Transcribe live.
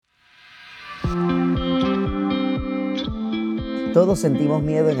Todos sentimos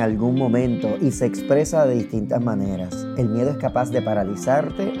miedo en algún momento y se expresa de distintas maneras. El miedo es capaz de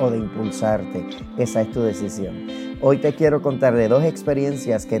paralizarte o de impulsarte. Esa es tu decisión. Hoy te quiero contar de 2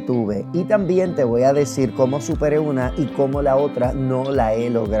 experiencias que tuve y también te voy a decir cómo superé una y cómo la otra no la he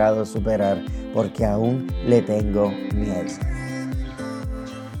logrado superar porque aún le tengo miedo.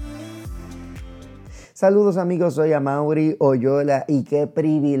 Saludos amigos, soy Amaury Oyola y qué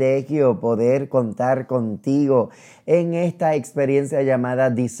privilegio poder contar contigo en esta experiencia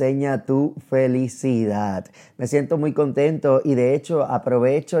llamada Diseña tu Felicidad. Me siento muy contento y de hecho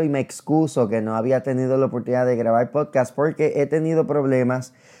aprovecho y me excuso que no había tenido la oportunidad de grabar podcast porque he tenido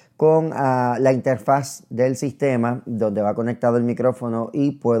problemas con la interfaz del sistema donde va conectado el micrófono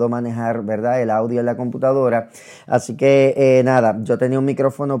y puedo manejar, ¿verdad?, el audio en la computadora. Así que nada, yo tenía un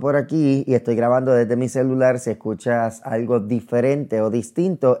micrófono por aquí y estoy grabando desde mi celular. Si escuchas algo diferente o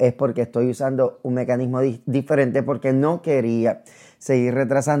distinto es porque estoy usando un mecanismo diferente porque no quería seguir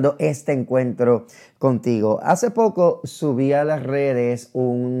retrasando este encuentro contigo. Hace poco subí a las redes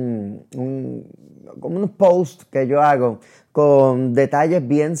como un post que yo hago con detalles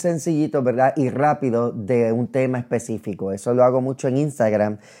bien sencillitos, ¿verdad? Y rápidos de un tema específico. Eso lo hago mucho en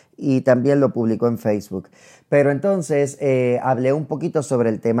Instagram y también lo publico en Facebook. Pero entonces hablé un poquito sobre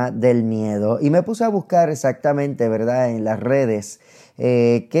el tema del miedo y me puse a buscar exactamente, ¿verdad?, en las redes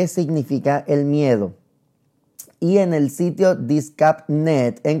qué significa el miedo. Y en el sitio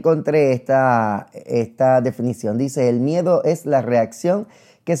Discap.net encontré esta definición. Dice, el miedo es la reacción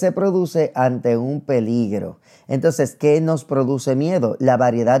que se produce ante un peligro. Entonces, ¿qué nos produce miedo? La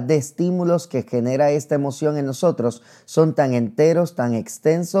variedad de estímulos que genera esta emoción en nosotros son tan enteros, tan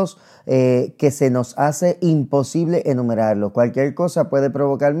extensos, que se nos hace imposible enumerarlo. Cualquier cosa puede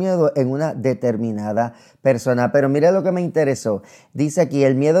provocar miedo en una determinada persona. Pero mira lo que me interesó. Dice aquí,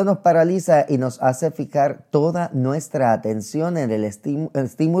 el miedo nos paraliza y nos hace fijar toda nuestra atención en el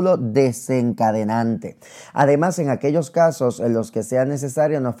estímulo desencadenante. Además, en aquellos casos en los que sea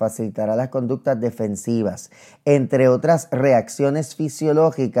necesario, nos facilitará las conductas defensivas. Entre otras reacciones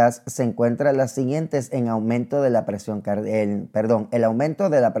fisiológicas se encuentran las siguientes en aumento de la presión el aumento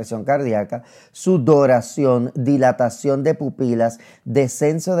de la presión cardíaca, sudoración, dilatación de pupilas,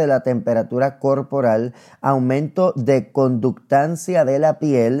 descenso de la temperatura corporal, aumento de conductancia de la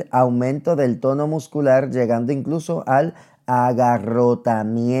piel, aumento del tono muscular, llegando incluso al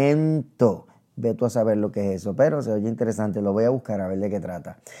agarrotamiento. Ve tú a saber lo que es eso, pero se oye interesante, lo voy a buscar a ver de qué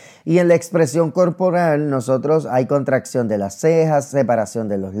trata. Y en la expresión corporal, nosotros hay contracción de las cejas, separación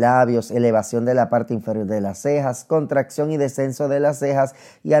de los labios, elevación de la parte inferior de las cejas, contracción y descenso de las cejas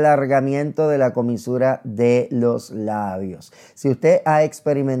y alargamiento de la comisura de los labios. Si usted ha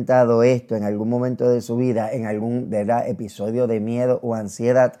experimentado esto en algún momento de su vida, en algún, ¿verdad?, episodio de miedo o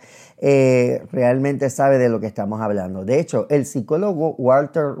ansiedad, realmente sabe de lo que estamos hablando. De hecho, el psicólogo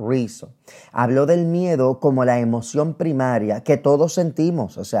Walter Rizzo habló del miedo como la emoción primaria que todos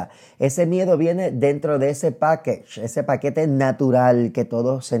sentimos. O sea, ese miedo viene dentro de ese paquete natural que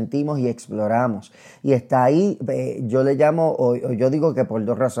todos sentimos y exploramos. Y está ahí, yo le llamo, o yo digo que por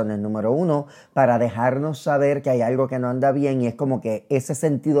 2 razones. Número 1, para dejarnos saber que hay algo que no anda bien y es como que ese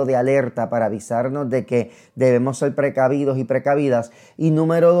sentido de alerta para avisarnos de que debemos ser precavidos y precavidas. Y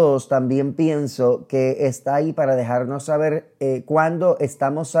número 2, también pienso que está ahí para dejarnos saber cuándo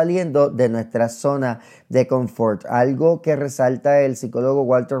estamos saliendo de nuestra zona de confort. Algo que resalta el psicólogo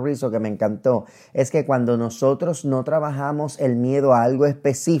Walter Rizzo que me encantó es que cuando nosotros no trabajamos el miedo a algo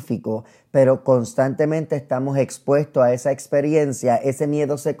específico, pero constantemente estamos expuestos a esa experiencia, ese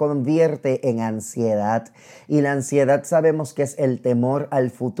miedo se convierte en ansiedad. Y la ansiedad sabemos que es el temor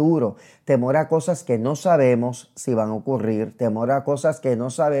al futuro, temor a cosas que no sabemos si van a ocurrir, temor a cosas que no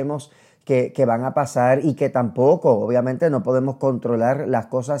sabemos que van a pasar y que tampoco, obviamente, no podemos controlar las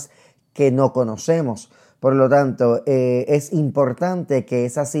cosas que no conocemos. Por lo tanto, es importante que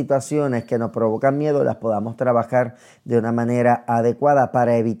esas situaciones que nos provocan miedo las podamos trabajar de una manera adecuada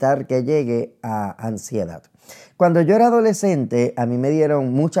para evitar que llegue a ansiedad. Cuando yo era adolescente, a mí me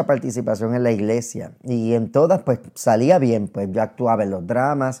dieron mucha participación en la iglesia y en todas pues salía bien, pues yo actuaba en los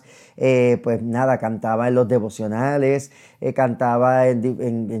dramas, pues nada, cantaba en los devocionales, cantaba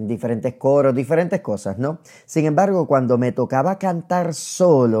en diferentes coros, diferentes cosas, ¿no? Sin embargo, cuando me tocaba cantar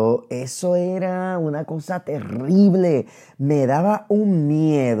solo, eso era una cosa terrible, me daba un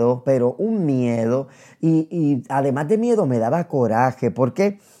miedo, pero un miedo y además de miedo me daba coraje, ¿por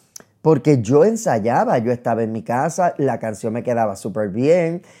qué? Porque yo ensayaba, yo estaba en mi casa, la canción me quedaba súper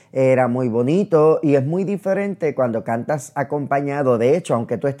bien, era muy bonito y es muy diferente cuando cantas acompañado. De hecho,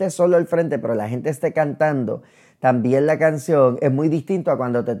 aunque tú estés solo al frente, pero la gente esté cantando, también la canción es muy distinto a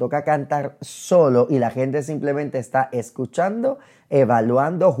cuando te toca cantar solo y la gente simplemente está escuchando,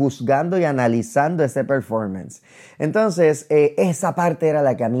 evaluando, juzgando y analizando ese performance. Entonces, esa parte era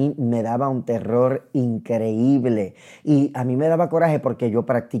la que a mí me daba un terror increíble y a mí me daba coraje porque yo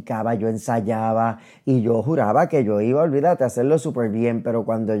practicaba, yo ensayaba y yo juraba que yo iba, olvídate, a hacerlo súper bien, pero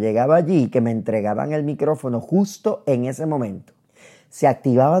cuando llegaba allí, que me entregaban el micrófono justo en ese momento, se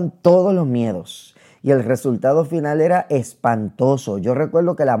activaban todos los miedos y el resultado final era espantoso. Yo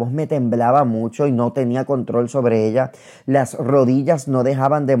recuerdo que la voz me temblaba mucho y no tenía control sobre ella. Las rodillas no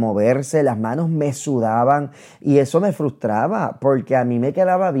dejaban de moverse, las manos me sudaban y eso me frustraba porque a mí me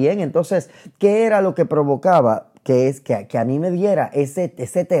quedaba bien. Entonces, ¿qué era lo que provocaba? Que a mí me diera ese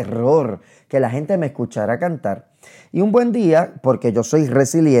terror, que la gente me escuchara cantar. Y un buen día, porque yo soy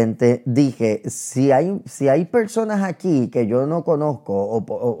resiliente, dije, si hay personas aquí que yo no conozco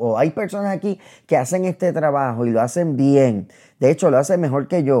o hay personas aquí que hacen este trabajo y lo hacen bien, de hecho lo hacen mejor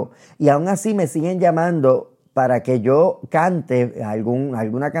que yo, y aún así me siguen llamando para que yo cante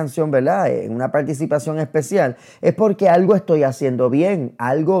alguna canción, ¿verdad? En una participación especial, es porque algo estoy haciendo bien,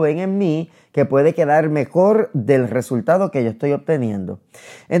 algo ven en mí que puede quedar mejor del resultado que yo estoy obteniendo.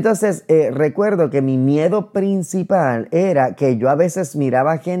 Entonces, recuerdo que mi miedo principal era que yo a veces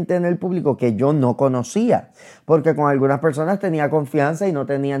miraba gente en el público que yo no conocía, porque con algunas personas tenía confianza y no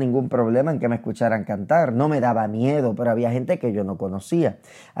tenía ningún problema en que me escucharan cantar, no me daba miedo, pero había gente que yo no conocía.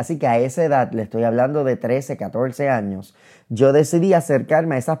 Así que a esa edad, le estoy hablando de 13, 14 años, yo decidí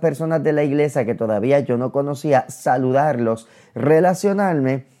acercarme a esas personas de la iglesia que todavía yo no conocía, saludarlos,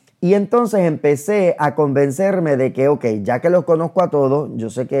 relacionarme. Y entonces empecé a convencerme de que, ok, ya que los conozco a todos, yo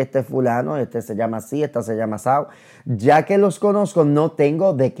sé que este es fulano, este se llama así, esta se llama sao, ya que los conozco no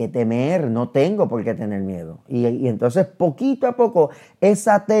tengo de qué temer, no tengo por qué tener miedo. Y entonces poquito a poco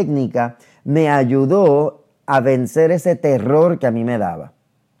esa técnica me ayudó a vencer ese terror que a mí me daba.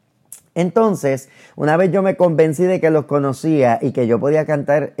 Entonces, una vez yo me convencí de que los conocía y que yo podía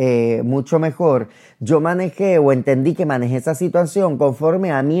cantar mucho mejor, yo manejé o entendí que manejé esa situación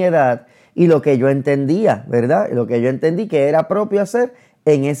conforme a mi edad y lo que yo entendía, ¿verdad? Lo que yo entendí que era propio hacer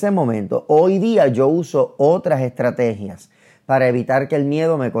en ese momento. Hoy día yo uso otras estrategias para evitar que el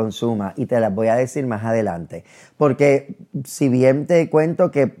miedo me consuma y te las voy a decir más adelante. Porque si bien te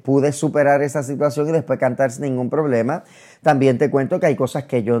cuento que pude superar esa situación y después cantar sin ningún problema, también te cuento que hay cosas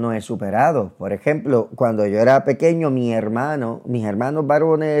que yo no he superado. Por ejemplo, cuando yo era pequeño, mis hermanos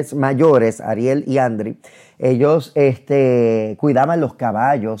varones mayores, Ariel y Andri, ellos cuidaban los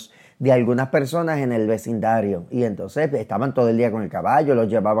caballos de algunas personas en el vecindario y entonces estaban todo el día con el caballo, los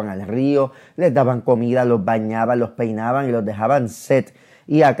llevaban al río, les daban comida, los bañaban, los peinaban y los dejaban set.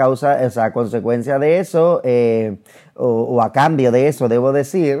 Y a consecuencia de eso, o a cambio de eso, debo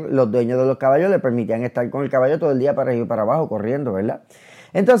decir, los dueños de los caballos le permitían estar con el caballo todo el día para ir para abajo corriendo, ¿verdad?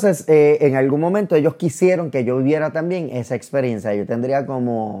 Entonces, en algún momento ellos quisieron que yo viviera también esa experiencia. Yo tendría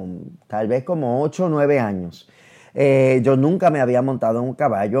tal vez como 8 o 9 años. Yo nunca me había montado en un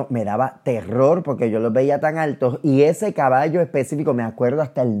caballo, me daba terror porque yo los veía tan altos y ese caballo específico, me acuerdo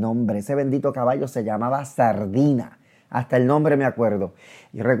hasta el nombre, ese bendito caballo se llamaba Sardina, hasta el nombre me acuerdo.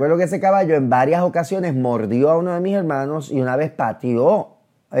 Y recuerdo que ese caballo en varias ocasiones mordió a uno de mis hermanos y una vez pateó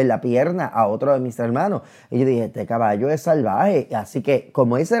en la pierna a otro de mis hermanos. Y yo dije, este caballo es salvaje. Así que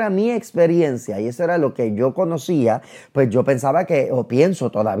como esa era mi experiencia y eso era lo que yo conocía, pues yo pensaba o pienso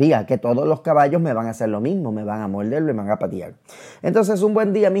todavía, que todos los caballos me van a hacer lo mismo, me van a morder, me van a patear. Entonces un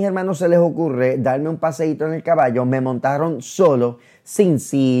buen día a mis hermanos se les ocurre darme un paseíto en el caballo, me montaron solo, sin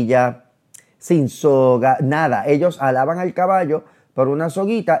silla, sin soga, nada. Ellos alaban al caballo por una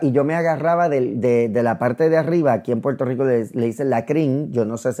soguita y yo me agarraba de la parte de arriba. Aquí en Puerto Rico le dicen la crin, yo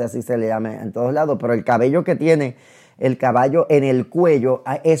no sé si así se le llama en todos lados, pero el cabello que tiene el caballo en el cuello,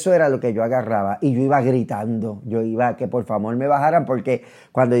 eso era lo que yo agarraba y yo iba gritando, yo iba que por favor me bajaran porque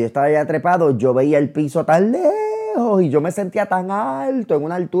cuando yo estaba ya trepado yo veía el piso tan lejos y yo me sentía tan alto, en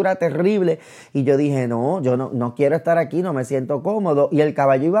una altura terrible y yo dije no, yo no quiero estar aquí, no me siento cómodo y el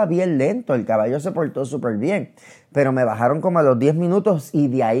caballo iba bien lento, el caballo se portó súper bien, pero me bajaron como a los 10 minutos y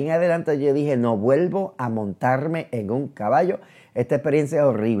de ahí en adelante yo dije no vuelvo a montarme en un caballo, esta experiencia es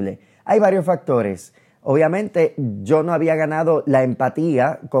horrible. Hay varios factores. Obviamente yo no había ganado la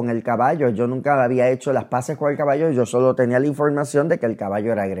empatía con el caballo, yo nunca había hecho las paces con el caballo, yo solo tenía la información de que el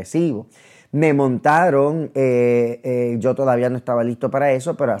caballo era agresivo. Me montaron, yo todavía no estaba listo para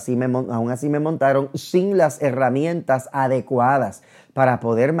eso, pero aún así me montaron sin las herramientas adecuadas para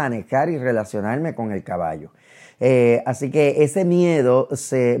poder manejar y relacionarme con el caballo. Así que ese miedo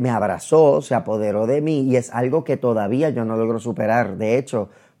me abrazó, se apoderó de mí y es algo que todavía yo no logro superar. De hecho,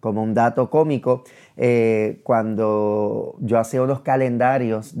 como un dato cómico, cuando yo hacía unos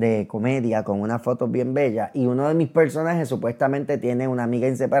calendarios de comedia con unas fotos bien bellas y uno de mis personajes supuestamente tiene una amiga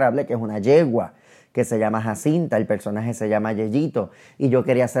inseparable que es una yegua que se llama Jacinta, el personaje se llama Yeyito, y yo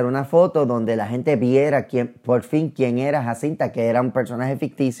quería hacer una foto donde la gente viera por fin quién era Jacinta, que era un personaje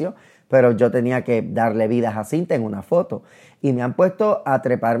ficticio, pero yo tenía que darle vida a Jacinta en una foto. Y me han puesto a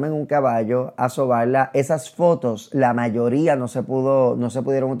treparme en un caballo, a sobarla. Esas fotos, la mayoría no se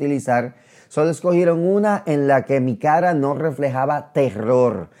pudieron utilizar. Solo escogieron una en la que mi cara no reflejaba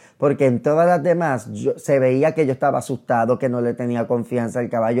terror, porque en todas las demás se veía que yo estaba asustado, que no le tenía confianza al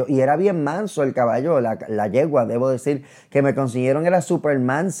caballo, y era bien manso el caballo, la yegua, debo decir, que me consiguieron era súper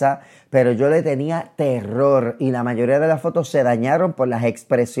mansa, pero yo le tenía terror, y la mayoría de las fotos se dañaron por las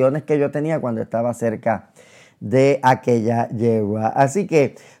expresiones que yo tenía cuando estaba cerca de aquella yegua. Así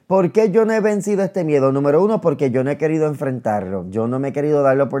que, ¿por qué yo no he vencido este miedo? Número uno, porque yo no he querido enfrentarlo. Yo no me he querido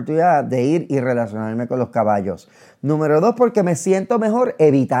dar la oportunidad de ir y relacionarme con los caballos. Número dos, porque me siento mejor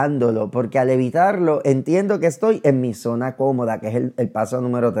evitándolo, porque al evitarlo entiendo que estoy en mi zona cómoda, que es el paso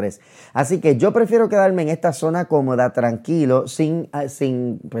número tres. Así que yo prefiero quedarme en esta zona cómoda, tranquilo, sin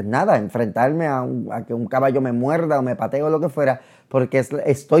pues nada, enfrentarme a que un caballo me muerda o me patee o lo que fuera, porque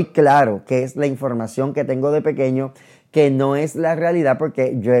estoy claro que es la información que tengo de pequeño, que no es la realidad,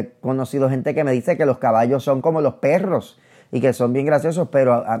 porque yo he conocido gente que me dice que los caballos son como los perros y que son bien graciosos,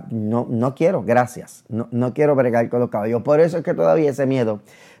 pero no quiero, gracias, no quiero bregar con los caballos. Por eso es que todavía ese miedo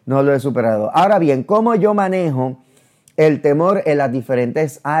no lo he superado. Ahora bien, ¿cómo yo manejo el temor en las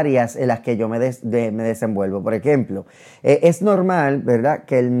diferentes áreas en las que yo me desenvuelvo? Por ejemplo, es normal, ¿verdad?,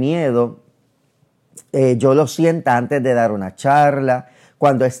 que el miedo yo lo sienta antes de dar una charla,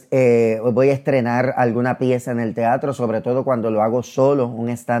 cuando voy a estrenar alguna pieza en el teatro, sobre todo cuando lo hago solo, un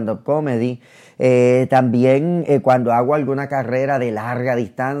stand-up comedy. También cuando hago alguna carrera de larga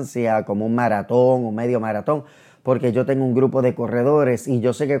distancia, como un maratón o medio maratón, porque yo tengo un grupo de corredores y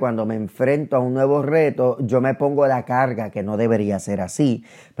yo sé que cuando me enfrento a un nuevo reto, yo me pongo la carga, que no debería ser así,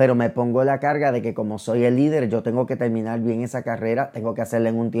 pero me pongo la carga de que como soy el líder, yo tengo que terminar bien esa carrera, tengo que hacerla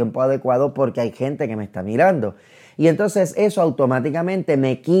en un tiempo adecuado porque hay gente que me está mirando. Y entonces eso automáticamente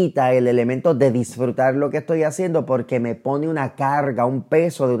me quita el elemento de disfrutar lo que estoy haciendo, porque me pone una carga, un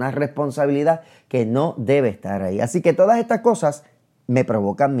peso de una responsabilidad que no debe estar ahí. Así que todas estas cosas me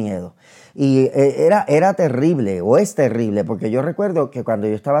provocan miedo. Y era terrible, o es terrible, porque yo recuerdo que cuando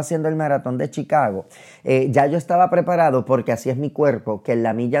yo estaba haciendo el maratón de Chicago, ya yo estaba preparado, porque así es mi cuerpo, que en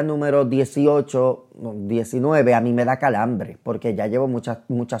la milla número 18, 19, a mí me da calambre, porque ya llevo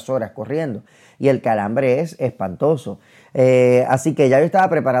muchas horas corriendo, y el calambre es espantoso. Así que ya yo estaba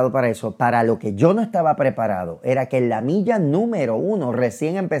preparado para eso. Para lo que yo no estaba preparado era que en la milla número 1,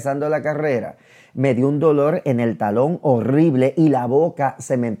 recién empezando la carrera, me dio un dolor en el talón horrible y la boca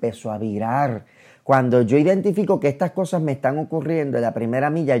se me empezó a virar. Cuando yo identifico que estas cosas me están ocurriendo en la primera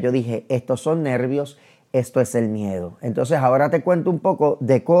milla, yo dije, estos son nervios, esto es el miedo. Entonces ahora te cuento un poco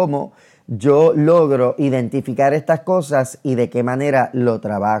de cómo yo logro identificar estas cosas y de qué manera lo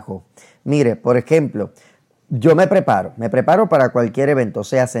trabajo. Mire, por ejemplo, yo me preparo para cualquier evento,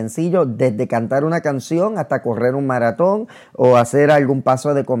 sea sencillo, desde cantar una canción hasta correr un maratón o hacer algún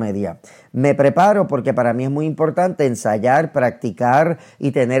paso de comedia. Me preparo porque para mí es muy importante ensayar, practicar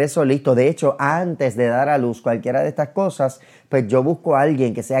y tener eso listo. De hecho, antes de dar a luz cualquiera de estas cosas, pues yo busco a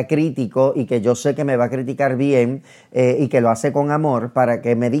alguien que sea crítico y que yo sé que me va a criticar bien y que lo hace con amor, para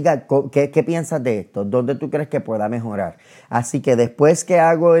que me diga qué piensas de esto, dónde tú crees que pueda mejorar. Así que después que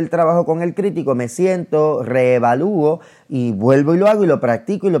hago el trabajo con el crítico, me siento, reevalúo y vuelvo y lo hago y lo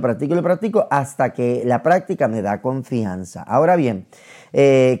practico y lo practico y lo practico hasta que la práctica me da confianza. Ahora bien,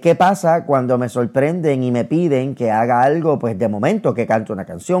 ¿qué pasa cuando me sorprenden y me piden que haga algo? Pues de momento, que cante una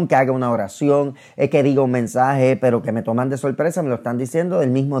canción, que haga una oración, que diga un mensaje, pero que me toman de sorpresa, me lo están diciendo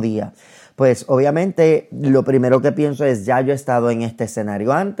del mismo día. Pues obviamente lo primero que pienso es, ya yo he estado en este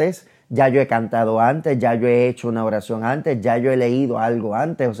escenario antes, ya yo he cantado antes, ya yo he hecho una oración antes, ya yo he leído algo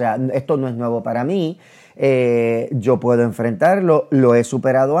antes, o sea, esto no es nuevo para mí. Yo puedo enfrentarlo, lo he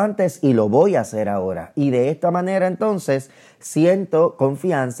superado antes y lo voy a hacer ahora. Y de esta manera entonces siento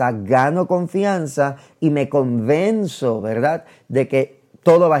confianza, gano confianza y me convenzo, ¿verdad?, de que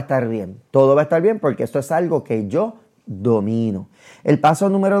todo va a estar bien. Todo va a estar bien porque esto es algo que yo domino. El paso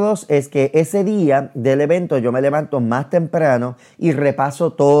número 2 es que ese día del evento yo me levanto más temprano y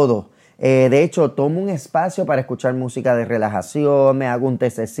repaso todo. De hecho, tomo un espacio para escuchar música de relajación, me hago un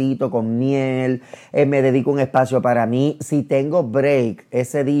tececito con miel, me dedico un espacio para mí. Si tengo break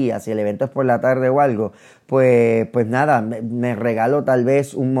ese día, si el evento es por la tarde o algo, pues nada, me regalo tal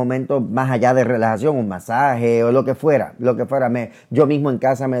vez un momento más allá de relajación, un masaje o lo que fuera. Yo mismo en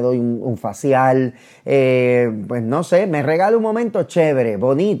casa me doy un facial, pues no sé, me regalo un momento chévere,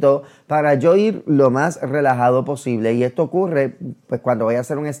 bonito, para yo ir lo más relajado posible. Y esto ocurre pues cuando voy a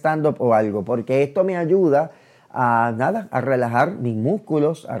hacer un stand-up o algo, porque esto me ayuda a relajar mis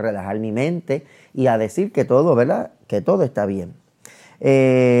músculos, a relajar mi mente y a decir que todo, ¿verdad? Que todo está bien.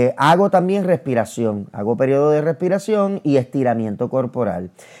 Hago también respiración, hago periodo de respiración y estiramiento corporal.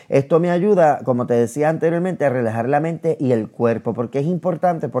 Esto me ayuda, como te decía anteriormente, a relajar la mente y el cuerpo, porque es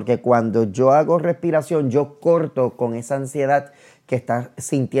importante, porque cuando yo hago respiración, yo corto con esa ansiedad que está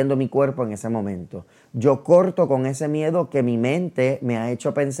sintiendo mi cuerpo en ese momento. Yo corto con ese miedo que mi mente me ha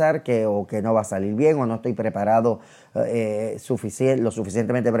hecho pensar que no va a salir bien o no estoy preparado, lo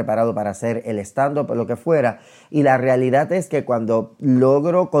suficientemente preparado para hacer el stand-up o lo que fuera. Y la realidad es que cuando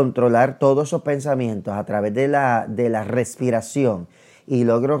logro controlar todos esos pensamientos a través de la respiración y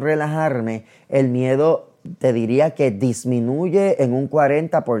logro relajarme, el miedo te diría que disminuye en un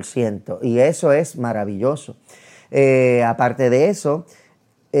 40% y eso es maravilloso. Aparte de eso,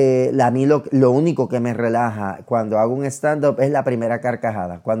 a mí lo único que me relaja cuando hago un stand-up es la primera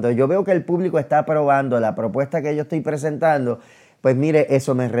carcajada. Cuando yo veo que el público está aprobando la propuesta que yo estoy presentando, pues mire,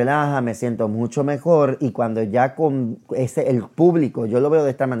 eso me relaja, me siento mucho mejor y cuando ya el público, yo lo veo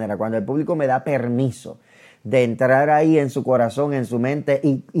de esta manera, cuando el público me da permiso de entrar ahí en su corazón, en su mente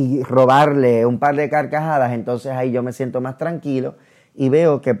y robarle un par de carcajadas, entonces ahí yo me siento más tranquilo y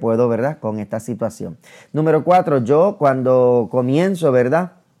veo que puedo, ¿verdad?, con esta situación. Número 4, yo cuando comienzo,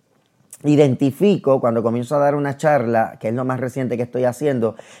 ¿verdad?, cuando comienzo a dar una charla, que es lo más reciente que estoy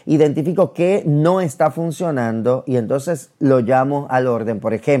haciendo, identifico qué no está funcionando y entonces lo llamo al orden.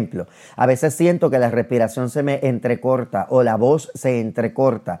 Por ejemplo, a veces siento que la respiración se me entrecorta o la voz se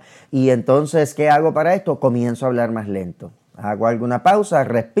entrecorta y entonces, ¿qué hago para esto? Comienzo a hablar más lento. Hago alguna pausa,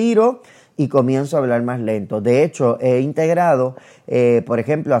 respiro y comienzo a hablar más lento. De hecho, he integrado, por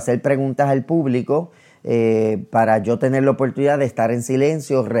ejemplo, hacer preguntas al público para yo tener la oportunidad de estar en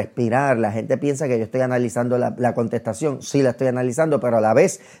silencio, respirar. La gente piensa que yo estoy analizando la contestación. Sí, la estoy analizando, pero a la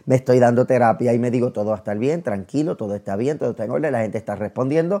vez me estoy dando terapia y me digo, todo va a estar bien, tranquilo, todo está bien, todo está en orden, la gente está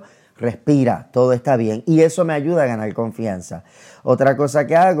respondiendo, respira, todo está bien. Y eso me ayuda a ganar confianza. Otra cosa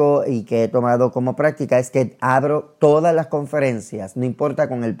que hago y que he tomado como práctica es que abro todas las conferencias, no importa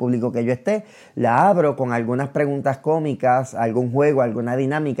con el público que yo esté, la abro con algunas preguntas cómicas, algún juego, alguna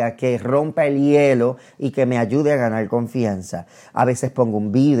dinámica que rompa el hielo y que me ayude a ganar confianza. A veces pongo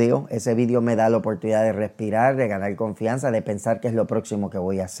un video, ese video me da la oportunidad de respirar, de ganar confianza, de pensar qué es lo próximo que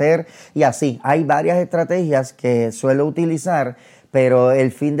voy a hacer y así. Hay varias estrategias que suelo utilizar, pero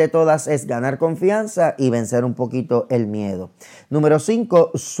el fin de todas es ganar confianza y vencer un poquito el miedo. Número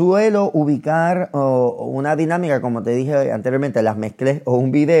 5, suelo ubicar una dinámica, como te dije anteriormente, las mezclé o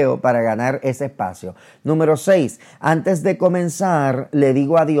un video para ganar ese espacio. Número 6, antes de comenzar, le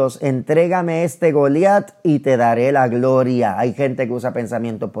digo a Dios, entrégame este Goliat y te daré la gloria. Hay gente que usa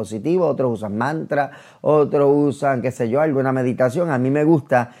pensamiento positivo, otros usan mantra, otros usan, qué sé yo, alguna meditación. A mí me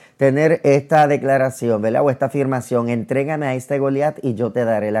gusta tener esta declaración, ¿verdad? O esta afirmación, entrégame a este Goliat y yo te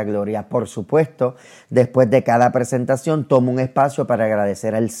daré la gloria. Por supuesto, después de cada presentación tomo un espacio para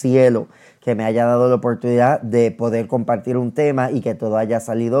agradecer al cielo que me haya dado la oportunidad de poder compartir un tema y que todo haya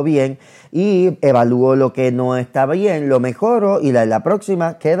salido bien y evalúo lo que no está bien, lo mejoro y la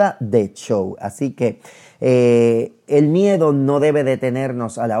próxima queda de show. Así que el miedo no debe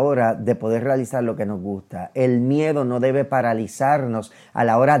detenernos a la hora de poder realizar lo que nos gusta. El miedo no debe paralizarnos a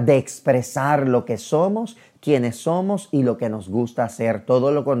la hora de expresar lo que somos, quiénes somos y lo que nos gusta hacer.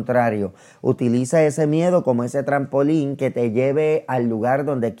 Todo lo contrario, utiliza ese miedo como ese trampolín que te lleve al lugar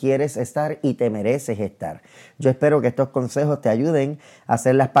donde quieres estar y te mereces estar. Yo espero que estos consejos te ayuden a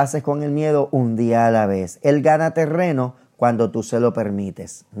hacer las paces con el miedo un día a la vez. Él gana terreno cuando tú se lo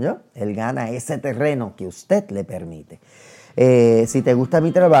permites, ¿no? Él gana ese terreno que usted le permite. Si te gusta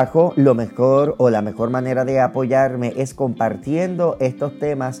mi trabajo, lo mejor o la mejor manera de apoyarme es compartiendo estos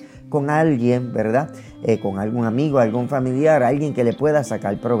temas con alguien, ¿verdad? Con algún amigo, algún familiar, alguien que le pueda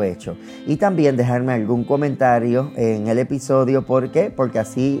sacar provecho. Y también dejarme algún comentario en el episodio. ¿Por qué? Porque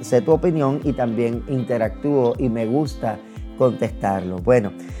así sé tu opinión y también interactúo y me gusta contestarlo.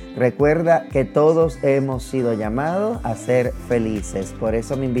 Bueno, recuerda que todos hemos sido llamados a ser felices. Por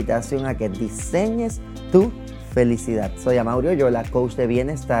eso mi invitación a que diseñes tu felicidad. Soy Amaury Oyola, coach de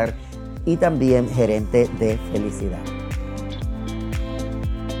bienestar y también gerente de felicidad.